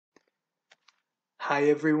Hi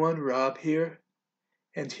everyone, Rob here,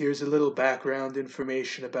 and here's a little background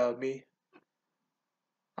information about me.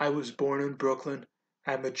 I was born in Brooklyn.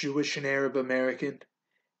 I'm a Jewish and Arab American,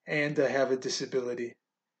 and I have a disability.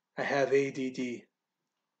 I have ADD,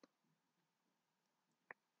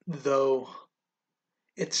 though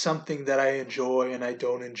it's something that I enjoy and I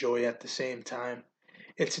don't enjoy at the same time.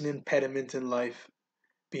 It's an impediment in life,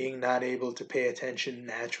 being not able to pay attention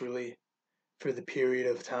naturally for the period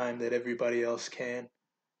of time that everybody else can.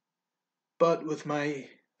 But with my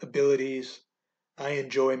abilities, I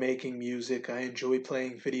enjoy making music, I enjoy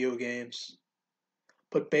playing video games.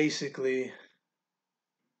 But basically,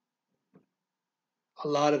 a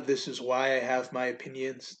lot of this is why I have my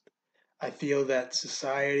opinions. I feel that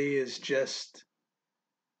society is just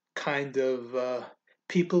kind of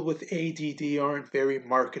people with ADD aren't very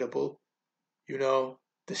marketable. You know,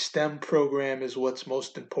 the STEM program is what's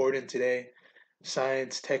most important today: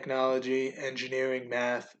 science, technology, engineering,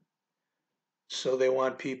 math. So they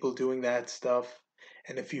want people doing that stuff.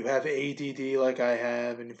 And if you have ADD like I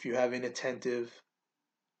have, and if you have inattentive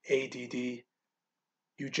ADD,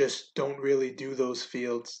 you just don't really do those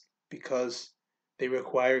fields because they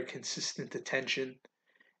require consistent attention,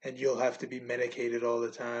 and you'll have to be medicated all the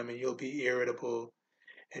time, and you'll be irritable,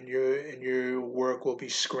 and your work will be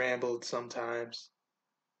scrambled sometimes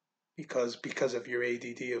because of your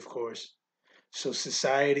ADD, of course. So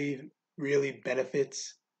society really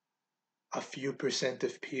benefits a few percent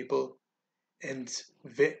of people, and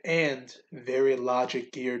and very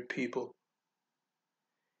logic geared people.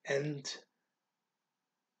 And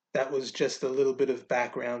that was just a little bit of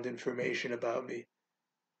background information about me.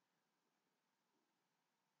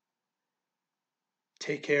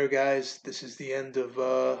 Take care, guys. This is the end of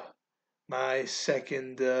my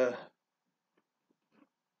second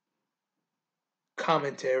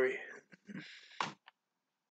commentary.